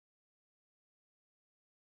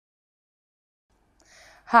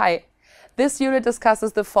Hi! This unit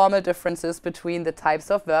discusses the formal differences between the types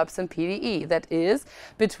of verbs in PDE, that is,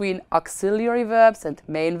 between auxiliary verbs and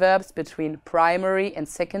main verbs, between primary and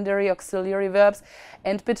secondary auxiliary verbs,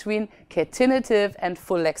 and between catenative and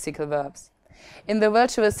full lexical verbs. In the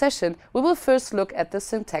virtual session, we will first look at the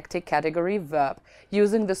syntactic category verb.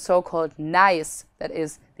 Using the so-called NICE, that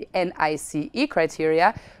is the NICE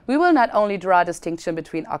criteria, we will not only draw a distinction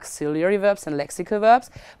between auxiliary verbs and lexical verbs,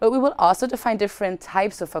 but we will also define different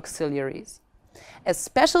types of auxiliaries. A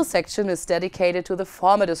special section is dedicated to the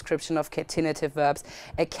formal description of catenative verbs,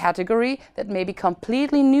 a category that may be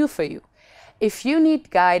completely new for you. If you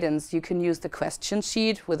need guidance, you can use the question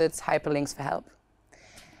sheet with its hyperlinks for help.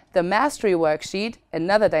 The Mastery Worksheet,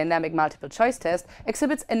 another dynamic multiple-choice test,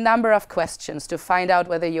 exhibits a number of questions to find out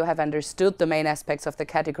whether you have understood the main aspects of the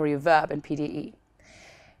category verb in PDE.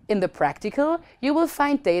 In the practical, you will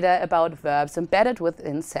find data about verbs embedded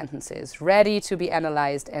within sentences, ready to be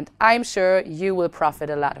analyzed, and I'm sure you will profit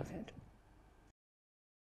a lot of it.